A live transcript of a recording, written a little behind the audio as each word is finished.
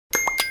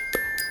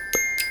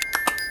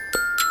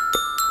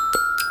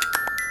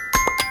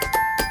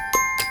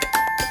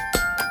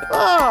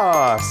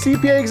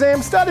CPA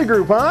exam study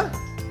group, huh?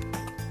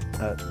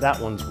 That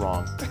one's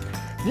wrong.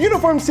 The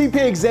Uniform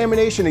CPA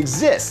examination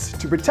exists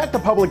to protect the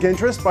public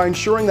interest by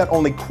ensuring that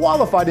only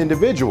qualified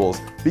individuals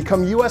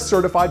become U.S.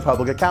 certified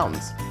public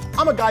accountants.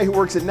 I'm a guy who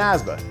works at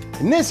NASBA,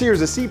 and this here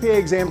is a CPA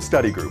exam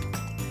study group.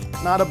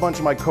 Not a bunch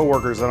of my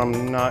coworkers that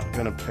I'm not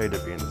gonna pay to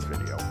be in this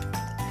video.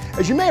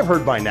 As you may have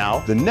heard by now,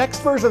 the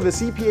next version of the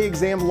CPA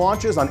exam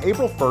launches on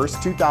April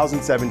 1st,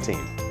 2017.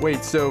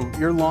 Wait, so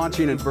you're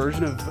launching a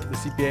version of the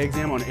CPA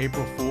exam on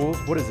April Fool's?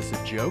 What is this,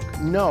 a joke?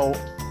 No,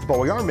 but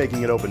we are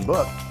making it open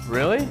book.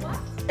 Really?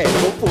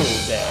 April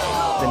Fool's Day.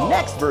 The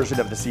next version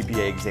of the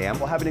CPA exam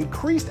will have an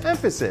increased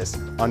emphasis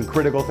on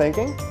critical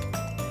thinking,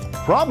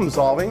 problem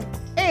solving,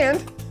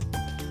 and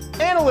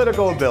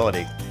analytical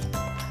ability.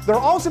 There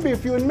will also be a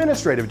few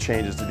administrative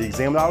changes to the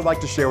exam that I would like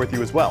to share with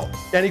you as well.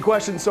 Any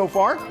questions so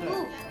far?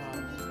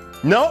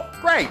 No?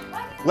 Great.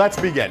 Let's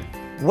begin.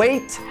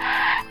 Wait,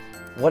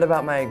 what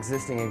about my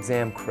existing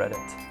exam credit?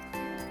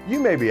 You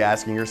may be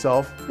asking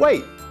yourself,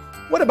 wait,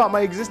 what about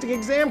my existing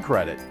exam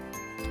credit?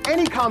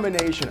 Any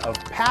combination of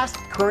past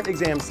current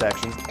exam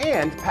sections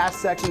and past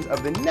sections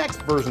of the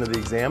next version of the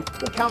exam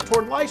will count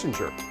toward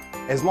licensure,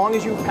 as long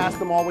as you've passed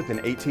them all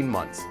within 18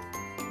 months.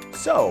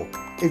 So,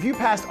 if you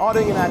passed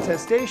auditing and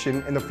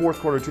attestation in the fourth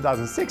quarter of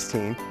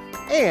 2016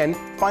 and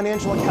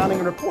financial accounting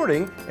and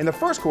reporting in the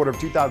first quarter of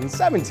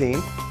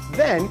 2017,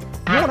 then you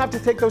won't have to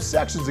take those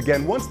sections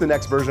again once the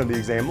next version of the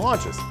exam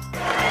launches.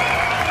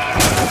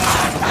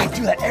 I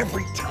do that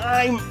every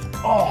time.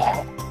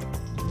 Oh.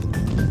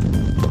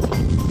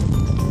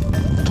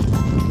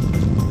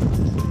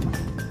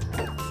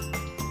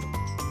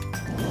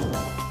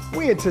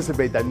 We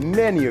anticipate that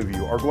many of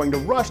you are going to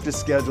rush to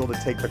schedule to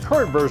take the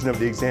current version of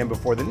the exam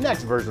before the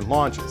next version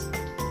launches.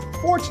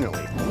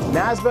 Fortunately,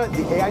 NASBA,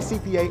 the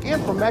AICPA,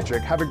 and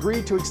Prometric have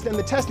agreed to extend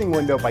the testing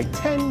window by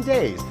 10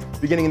 days,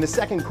 beginning in the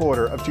second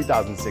quarter of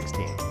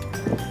 2016.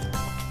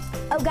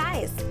 Oh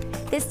guys,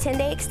 this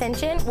 10-day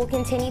extension will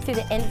continue through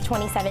the end of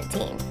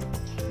 2017,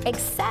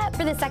 except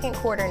for the second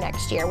quarter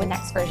next year when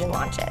next version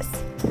launches.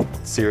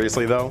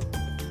 Seriously though,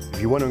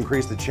 if you want to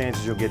increase the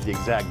chances you'll get the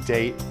exact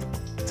date,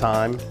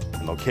 time,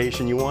 and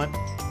location you want,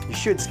 you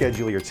should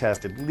schedule your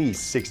test at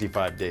least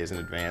 65 days in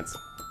advance.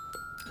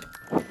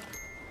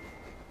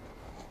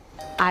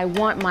 I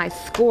want my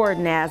score,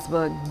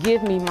 NASBA.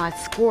 Give me my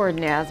score,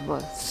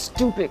 NASBA.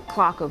 Stupid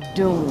clock of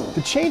doom.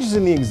 The changes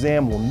in the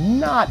exam will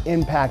not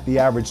impact the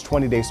average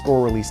 20-day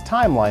score release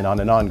timeline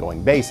on an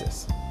ongoing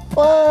basis.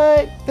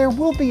 But there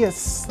will be a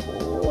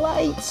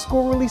slight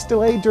score release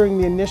delay during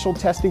the initial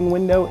testing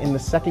window in the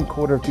second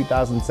quarter of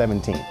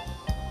 2017.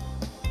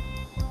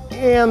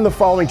 And the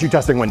following two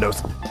testing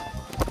windows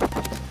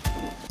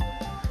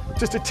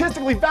to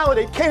statistically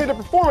validate candidate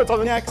performance on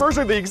the next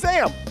version of the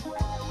exam.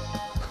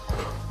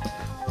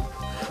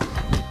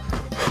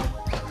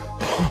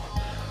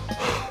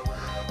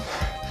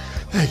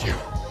 Thank you.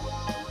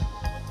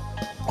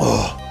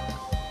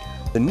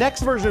 The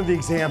next version of the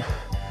exam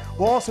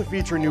will also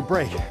feature a new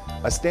break.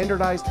 A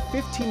standardized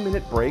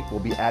 15-minute break will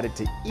be added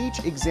to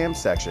each exam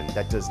section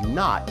that does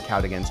not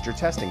count against your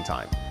testing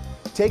time.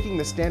 Taking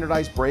the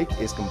standardized break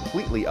is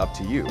completely up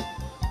to you,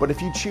 but if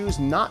you choose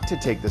not to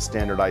take the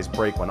standardized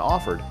break when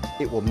offered,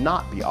 it will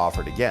not be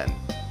offered again.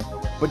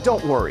 But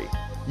don't worry,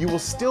 you will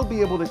still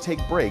be able to take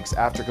breaks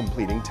after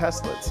completing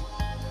testlets.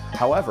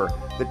 However,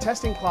 the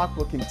testing clock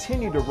will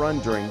continue to run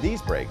during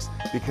these breaks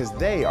because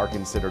they are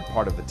considered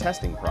part of the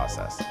testing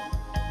process.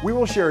 We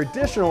will share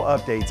additional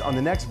updates on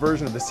the next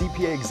version of the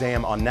CPA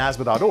exam on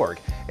NASBA.org,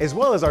 as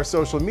well as our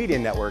social media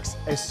networks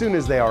as soon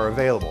as they are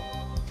available.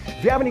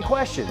 If you have any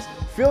questions,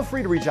 feel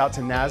free to reach out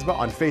to NASBA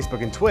on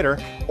Facebook and Twitter,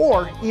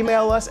 or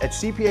email us at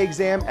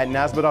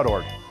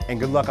cpaexam@nasba.org. And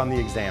good luck on the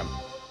exam.